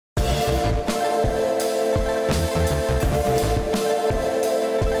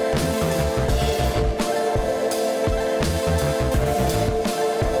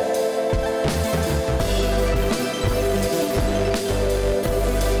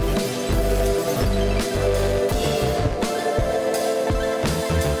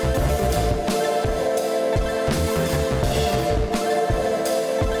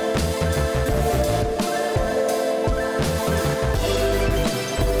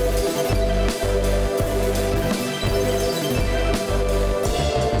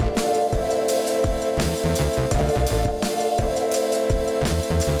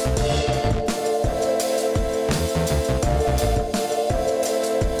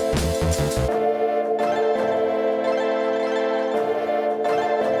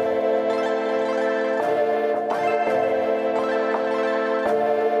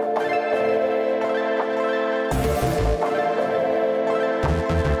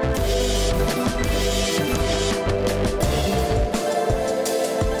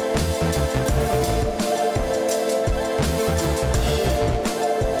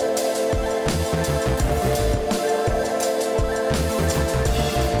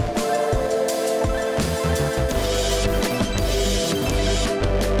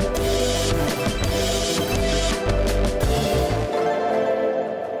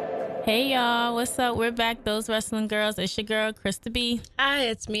what's up? We're back, Those Wrestling Girls. It's your girl, Krista B. Hi,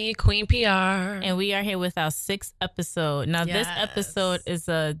 it's me, Queen PR. And we are here with our 6th episode. Now, This episode is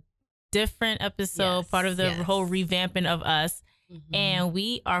a different episode, part of the whole revamping of us. Mm-hmm. And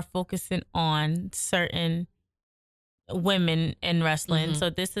we are focusing on certain women in wrestling. Mm-hmm. So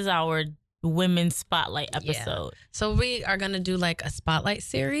this is our women's spotlight episode. So we are going to do like a spotlight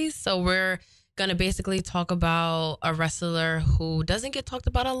series. So we're going to basically talk about a wrestler who doesn't get talked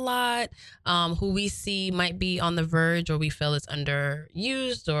about a lot, who we see might be on the verge or we feel is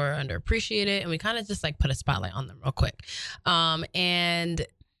underused or underappreciated. And we kind of just like put a spotlight on them real quick. And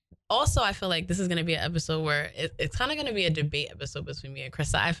also, I feel like this is going to be an episode where it's kind of going to be a debate episode between me and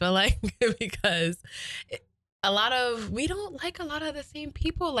Krista, I feel like, because we don't like a lot of the same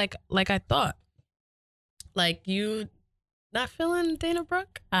people like I thought. Like, you not feeling Dana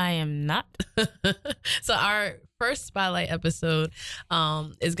Brooke? I am not. So our first spotlight episode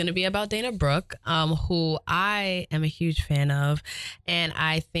is going to be about Dana Brooke, who I am a huge fan of, and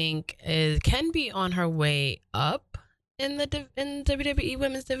I think can be on her way up in the WWE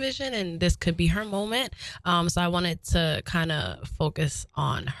Women's Division, and this could be her moment. So I wanted to kind of focus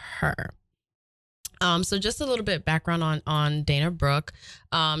on her. So just a little bit background on Dana Brooke.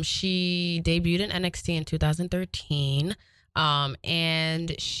 She debuted in NXT in 2013.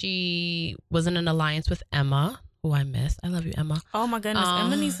 And she was in an alliance with Emma, who I miss. I love you, Emma. Oh my goodness,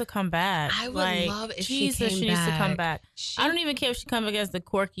 Emma needs to come back. I would love if she came back. She needs to come back. I don't even care if she comes back as the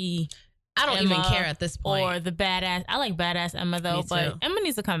quirky. I don't Emma, even care at this point. Or the badass. I like badass Emma though, but Emma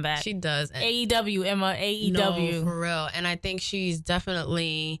needs to come back. She does. AEW, Emma, AEW. No, for real. And I think she's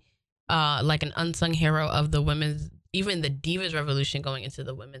definitely like an unsung hero of the women's, even the Divas Revolution going into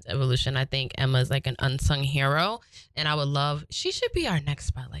the women's evolution. I think Emma's like an unsung hero, and I would love, she should be our next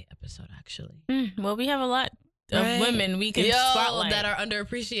spotlight episode, actually. Well, we have a lot of women we can spotlight that are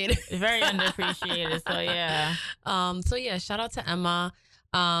underappreciated. Very underappreciated. So yeah. Shout out to Emma.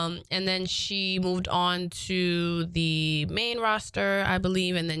 And then she moved on to the main roster, I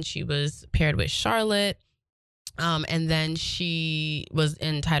believe, and then she was paired with Charlotte. And then she was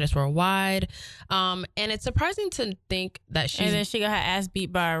in Titus Worldwide. And it's surprising to think that And then she got her ass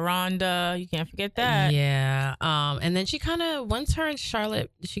beat by Ronda. You can't forget that. Yeah. And then she kind of, once her and Charlotte,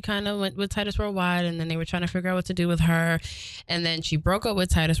 she kind of went with Titus Worldwide, and then they were trying to figure out what to do with her. And then she broke up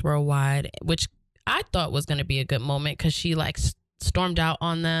with Titus Worldwide, which I thought was going to be a good moment because she like stormed out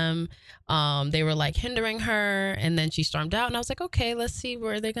on them. They were like hindering her, and then she stormed out, and I was like, okay, let's see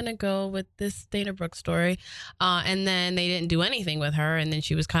where they're gonna go with this Dana Brooke story. And then they didn't do anything with her, and then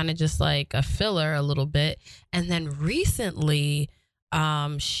she was kind of just like a filler a little bit. And then recently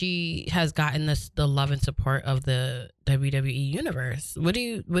she has gotten the love and support of the WWE universe. What do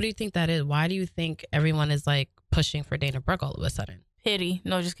you think that is? Why do you think everyone is like pushing for Dana Brooke all of a sudden? Pity.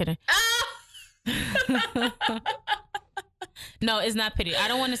 No, just kidding. No, it's not pity. I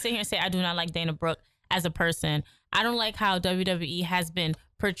don't want to sit here and say I do not like Dana Brooke as a person. I don't like how WWE has been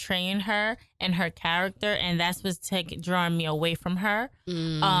portraying her and her character, and that's what's drawing me away from her.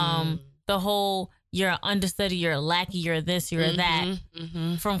 The whole you're an understudy, you're a lackey, you're this, you're that.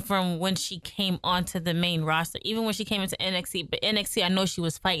 From when she came onto the main roster, even when she came into NXT. But NXT, I know she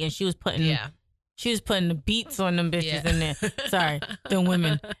was fighting. She was putting the beats on them bitches in there. Sorry, them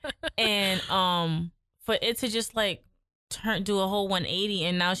women. And for it to just like do a whole 180,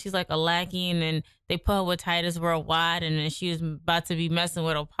 and now she's like a lackey, and then they put her with Titus Worldwide, and then she was about to be messing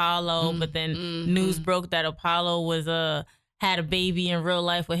with Apollo, but then news broke that Apollo was had a baby in real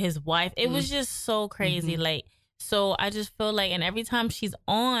life with his wife. It was just so crazy. Like, so I just feel like, and every time she's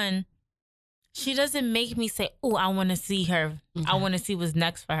on, she doesn't make me say, oh, I want to see her. I want to see what's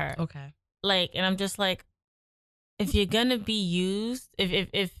next for her. Okay. Like, and I'm just like, if you're gonna be used,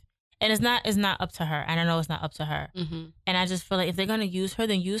 if and it's not up to her. And I know it's not up to her. And I just feel like if they're going to use her,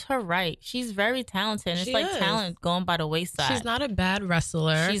 then use her right. She's very talented. And it's like talent going by the wayside. She's not a bad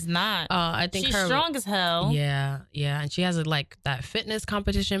wrestler. She's not. I think she's strong as hell. Yeah. And she has like that fitness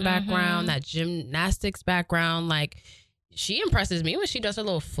competition background, that gymnastics background. Like, she impresses me when she does her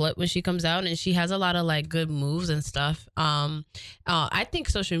little flip when she comes out, and she has a lot of like good moves and stuff. I think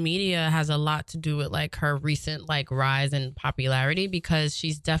social media has a lot to do with like her recent like rise in popularity, because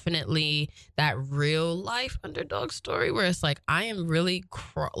she's definitely that real life underdog story where it's like, I am really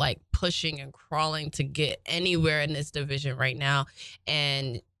like pushing and crawling to get anywhere in this division right now.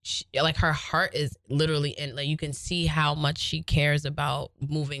 And like her heart is literally in, like, you can see how much she cares about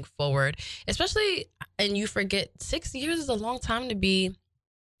moving forward, especially, and you forget 6 years is a long time to be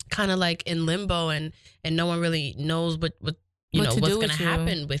kind of like in limbo, and no one really knows what's going to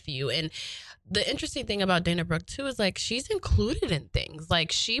happen with you. And the interesting thing about Dana Brooke too is like she's included in things.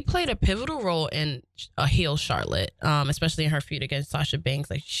 Like she played a pivotal role in a heel Charlotte, especially in her feud against Sasha Banks.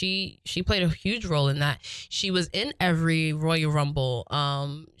 Like she played a huge role in that. She was in every Royal Rumble.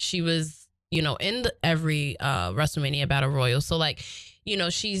 She was, you know, in every WrestleMania Battle Royal. So like, you know,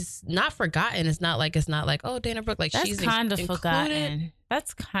 she's not forgotten. It's not like oh, Dana Brooke, like she's kind of forgotten.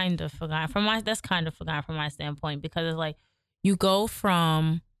 That's kind of forgotten from my standpoint, because it's like you go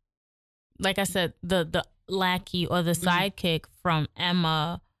from, like I said, the lackey or the sidekick from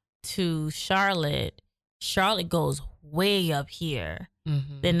Emma to Charlotte. Charlotte goes way up here.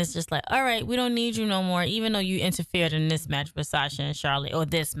 Then it's just like, all right, we don't need you no more, even though you interfered in this match with Sasha and Charlotte, or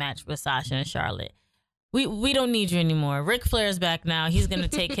this match with Sasha and Charlotte. We don't need you anymore. Ric Flair's back now. He's going to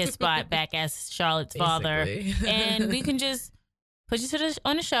take his spot back as Charlotte's father. And we can just put you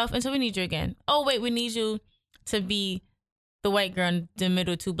on the shelf until we need you again. Oh, wait, we need you to be the white girl in the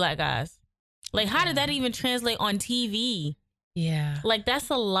middle of two black guys. Like, how did that even translate on TV? Yeah. Like, that's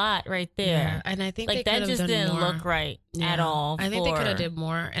a lot right there. Yeah. And I think like that just didn't look right at all. I think they could have did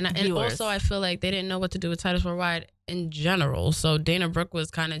more. And also I feel like they didn't know what to do with Titus Worldwide in general. So Dana Brooke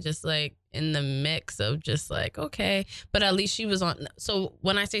was kind of just like in the mix of just like, okay. But at least she was on. So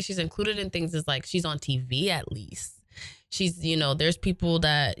when I say she's included in things, it's like she's on TV at least. She's, you know, there's people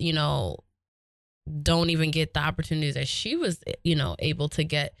that, you know, don't even get the opportunities that she was, you know, able to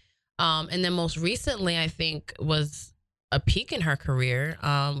get. And then most recently, I think, was a peak in her career,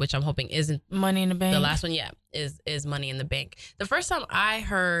 which I'm hoping isn't Money in the Bank. The last one, is Money in the Bank. The first time I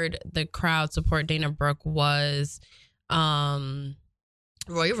heard the crowd support Dana Brooke was Royal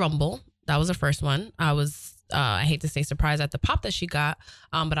Rumble. That was the first one. I was, I hate to say surprised at the pop that she got,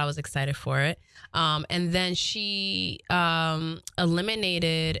 but I was excited for it. And then she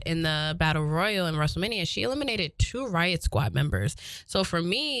eliminated in the Battle Royal in WrestleMania, she eliminated 2 Riot Squad members. So for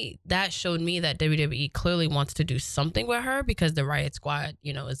me, that showed me that WWE clearly wants to do something with her, because the Riot Squad,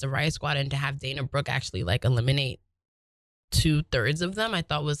 you know, is the Riot Squad, and to have Dana Brooke actually like eliminate 2/3 of them, I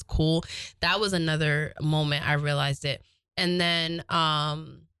thought was cool. That was another moment I realized it. And then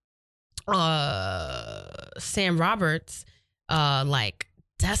Sam Roberts like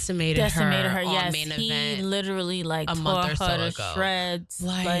decimated her yes, on main event. He literally like a tore month or so her to ago. shreds.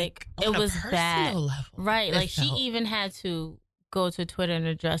 Like it was bad. Level, right. Like she even had to go to Twitter and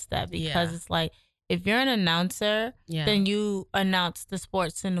address that, because it's like, if you're an announcer, then you announce the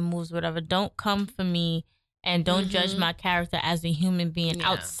sports and the moves, whatever. Don't come for me and don't judge my character as a human being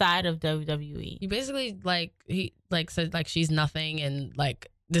outside of WWE. You basically he said like she's nothing, and like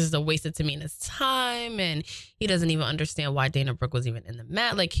this is a waste of Tamina's time, and he doesn't even understand why Dana Brooke was even in the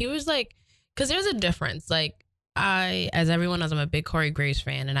match. Like he was like, because there's a difference. Like as everyone knows, I'm a big Corey Graves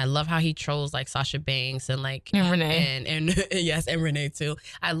fan, and I love how he trolls like Sasha Banks and like Renee and yes, and Renee too.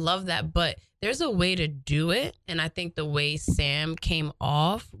 I love that, but there's a way to do it, and I think the way Sam came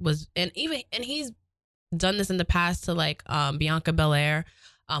off was, and he's done this in the past to like Bianca Belair,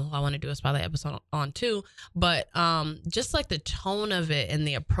 who I want to do a spotlight episode on too, but just like the tone of it and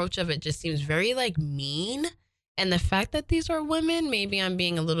the approach of it just seems very like mean, and the fact that these are women, maybe I'm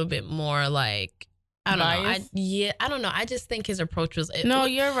being a little bit more like, I don't know. I don't know. I just think his approach was... No,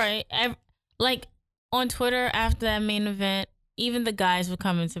 you're right. Like on Twitter after that main event, even the guys were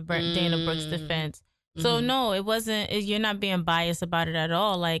coming to Dana Brooke's defense. So no, it wasn't. You're not being biased about it at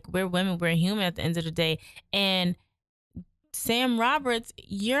all. Like, we're women, we're human at the end of the day. And Sam Roberts,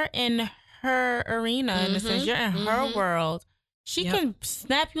 you're in her arena in a sense. You're in her world. She can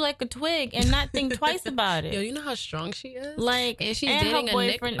snap you like a twig and not think twice about it. Yo, you know how strong she is. Like, and she's dating a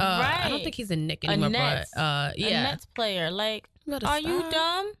Nick. Right. I don't think he's a Nick anymore. A Nets player. Like, are you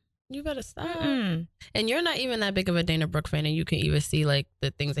dumb? You better stop. And you're not even that big of a Dana Brooke fan, and you can even see like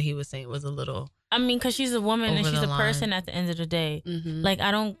the things that he was saying was a little... I mean, because she's a woman and she's a person at the end of the day. Like,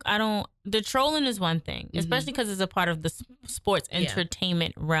 I don't, the trolling is one thing, especially because it's a part of the sports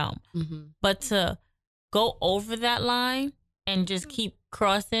entertainment realm. But to go over that line and just keep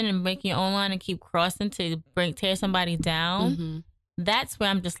crossing and make your own line and keep crossing to tear somebody down, that's where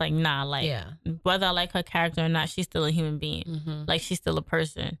I'm just like, nah, like, whether I like her character or not, she's still a human being. Like, she's still a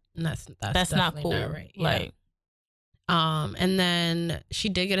person. That's not cool. Not right. Like, and then she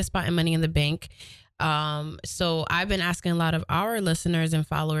did get a spot in Money in the Bank. So I've been asking a lot of our listeners and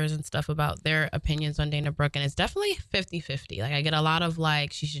followers and stuff about their opinions on Dana Brooke, and it's definitely 50-50. Like, I get a lot of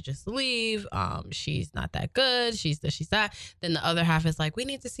like, she should just leave. She's not that good. She's this, she's that. Then the other half is like, we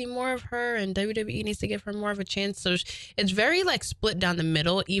need to see more of her, and WWE needs to give her more of a chance. So it's very like split down the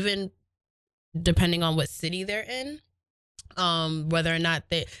middle, even depending on what city they're in. Whether or not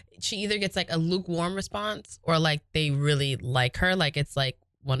she either gets like a lukewarm response or like they really like her. Like, it's like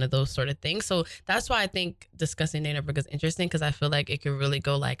one of those sort of things. So that's why I think discussing Dana Brooke is interesting, because I feel like it could really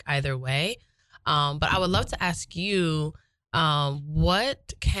go like either way. But I would love to ask you,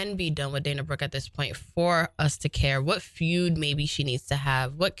 what can be done with Dana Brooke at this point for us to care? What feud maybe she needs to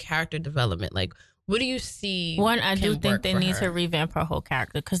have? What character development? Like, what do you see? One, I do think they need to revamp her whole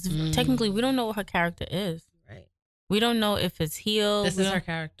character, because technically we don't know what her character is. Right. We don't know if it's healed. This is her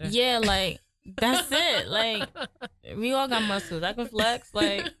character. Yeah, like, that's it. Like, we all got muscles. I can flex.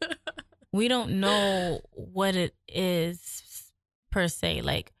 Like, we don't know what it is per se.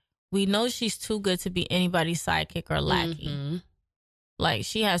 Like, we know she's too good to be anybody's sidekick or lackey. Mm-hmm. Like,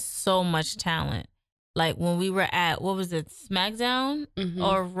 she has so much talent. Like, when we were at, what was it, SmackDown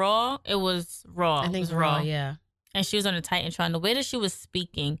or Raw? It was Raw. I think it was Raw, yeah. And she was on the Titantron. The way that she was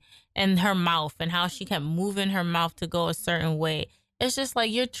speaking and her mouth and how she kept moving her mouth to go a certain way, it's just like,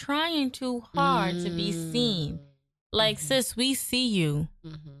 you're trying too hard to be seen. Like, sis, we see you.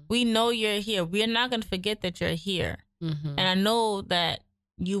 We know you're here. We're not going to forget that you're here. And I know that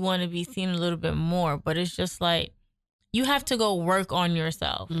you want to be seen a little bit more, but it's just like, you have to go work on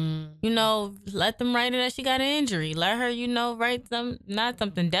yourself. You know, let them write it that she got an injury. Let her, you know, write not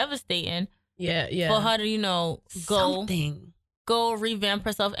something devastating. Yeah. For her to, you know, Something. Go revamp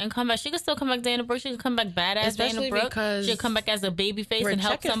herself and come back. She could still come back Dana Brooke. She could come back badass Especially Dana Brooke. because She'll come back as a baby face and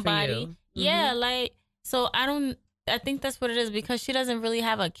help somebody. Yeah, like, so I think that's what it is, because she doesn't really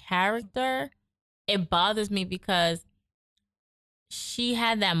have a character. It bothers me because she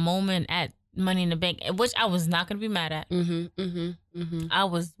had that moment at Money in the Bank, which I was not going to be mad at. I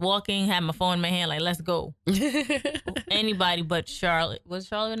was walking, had my phone in my hand, like, let's go. Anybody but Charlotte. Was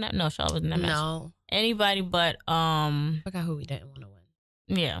Charlotte in that? No, Charlotte wasn't in that match. No. Anybody but I forgot who we didn't want to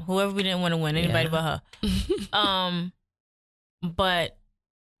win. Yeah, whoever we didn't want to win. Anybody but her. But,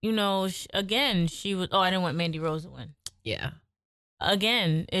 you know, again, she was, I didn't want Mandy Rose to win. Yeah.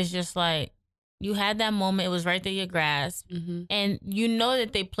 Again, it's just like, you had that moment. It was right there, your grasp. And you know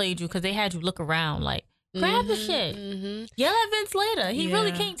that they played you because they had you look around like, grab the shit. Yell at Vince later. He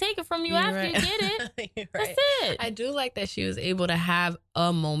really can't take it from you after you get it. That's it. I do like that she was able to have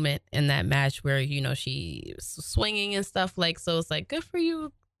a moment in that match where, you know, she was swinging and stuff. Like, so it's like, good for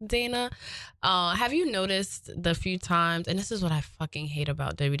you, Dana. Have you noticed the few times, and this is what I fucking hate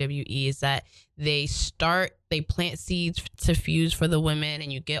about WWE, is that they plant seeds to fuse for the women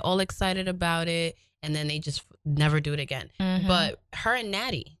and you get all excited about it and then they just never do it again. But her and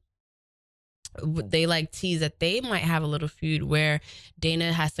Natty, they like tease that they might have a little feud where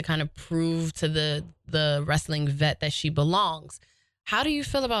Dana has to kind of prove to the wrestling vet that she belongs. How do you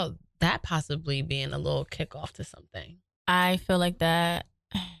feel about that possibly being a little kickoff to something? I feel like that.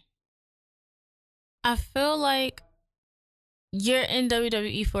 I feel like you're in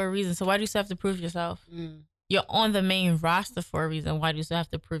WWE for a reason, so why do you still have to prove yourself? You're on the main roster for a reason. Why do you still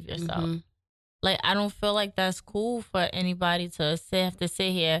have to prove yourself? Like, I don't feel like that's cool for anybody to have to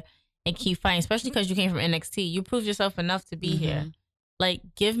sit here and keep fighting, especially because you came from NXT. You proved yourself enough to be here. Like,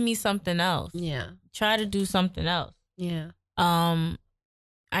 give me something else. Yeah. Try to do something else. Yeah.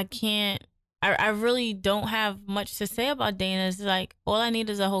 I can't. I really don't have much to say about Dana. It's like, all I need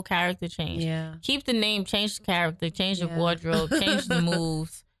is a whole character change. Yeah. Keep the name, change the character, change the wardrobe, change the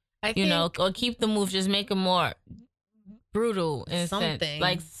moves. You know, or keep the moves, just make it more brutal in something. A sense.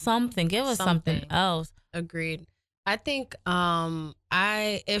 Like, something. Give us something else. Agreed. I think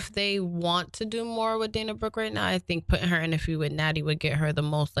if they want to do more with Dana Brooke right now, I think putting her in a feud with Natty would get her the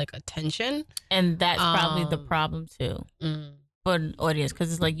most like attention. And that's probably the problem too for the audience,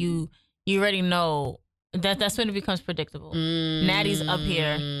 because it's like you already know that's when it becomes predictable. Natty's up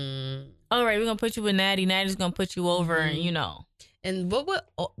here. All right, we're gonna put you with Natty. Natty's gonna put you over, and you know. And what would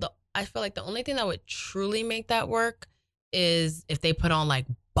I feel like the only thing that would truly make that work is if they put on like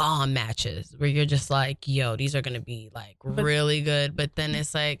bomb matches where you're just like, yo, these are gonna be like really good. But then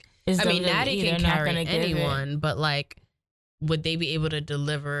it's like, I mean, Natty can carry anyone, but like, would they be able to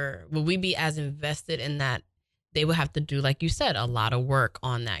deliver? Would we be as invested in that? They would have to do, like you said, a lot of work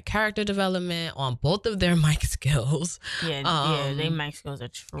on that character development, on both of their mic skills. Yeah, their mic skills are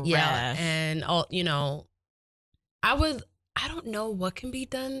trash. Yeah, and all, you know, I don't know what can be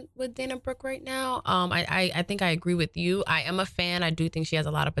done with Dana Brooke right now. I think I agree with you. I am a fan. I do think she has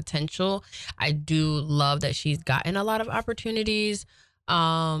a lot of potential. I do love that she's gotten a lot of opportunities.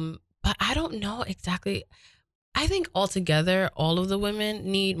 But I don't know exactly. I think altogether, all of the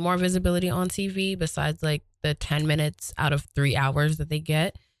women need more visibility on TV besides like the 10 minutes out of 3 hours that they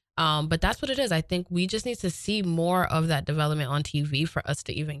get. But that's what it is. I think we just need to see more of that development on TV for us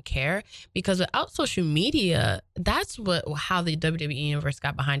to even care. Because without social media, that's how the WWE universe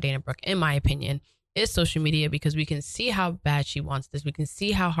got behind Dana Brooke, in my opinion. is social media, because we can see how bad she wants this. We can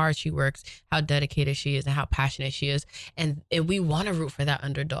see how hard she works, how dedicated she is, and how passionate she is. And we want to root for that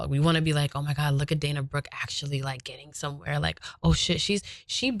underdog. We want to be like, oh my God, look at Dana Brooke actually like getting somewhere. Like, oh shit,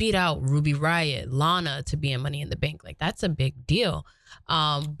 she beat out Ruby Riott, Lana to be in Money in the Bank. Like, that's a big deal. But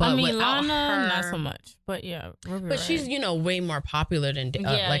I mean, without Lana, her, not so much. But yeah, Ruby but Riott. she's, way more popular than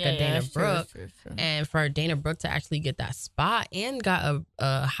Dana Brooke. True. And for Dana Brooke to actually get that spot and got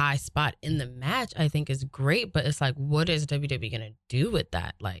a high spot in the match, I think is great. But it's like, what is WWE going to do with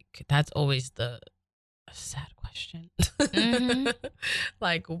that? Like, that's always the sad question. Mm-hmm.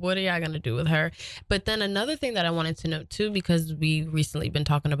 Like, what are y'all going to do with her? But then another thing that I wanted to note too, because we recently been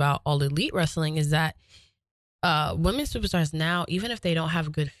talking about All Elite Wrestling, is that women's superstars now, even if they don't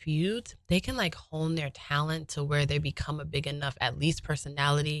have good feuds, they can like hone their talent to where they become a big enough, at least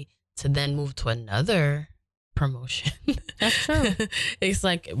personality, to then move to another promotion. That's true. It's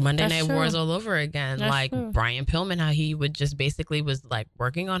like Monday That's Night true. Wars all over again. That's like true. Brian Pillman, how he would just basically was like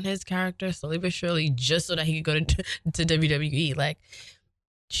working on his character slowly but surely just so that he could go to WWE. Like,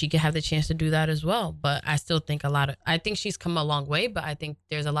 she could have the chance to do that as well. But I still think I think she's come a long way, but I think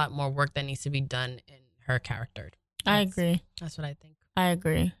there's a lot more work that needs to be done in her character. I agree. That's what I think. I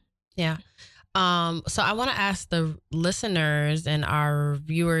agree. Yeah. So I want to ask the listeners and our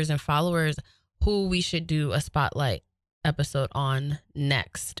viewers and followers who we should do a spotlight episode on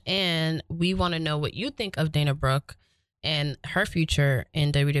next. And we want to know what you think of Dana Brooke and her future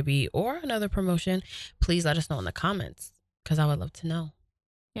in WWE or another promotion. Please let us know in the comments, because I would love to know.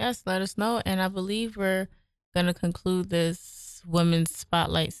 Yes, let us know. And I believe we're going to conclude this women's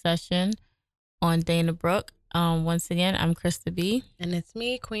spotlight session on Dana Brooke. Once again, I'm Krista B. And it's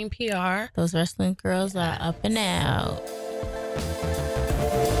me, Queen PR. Those wrestling girls are up and out.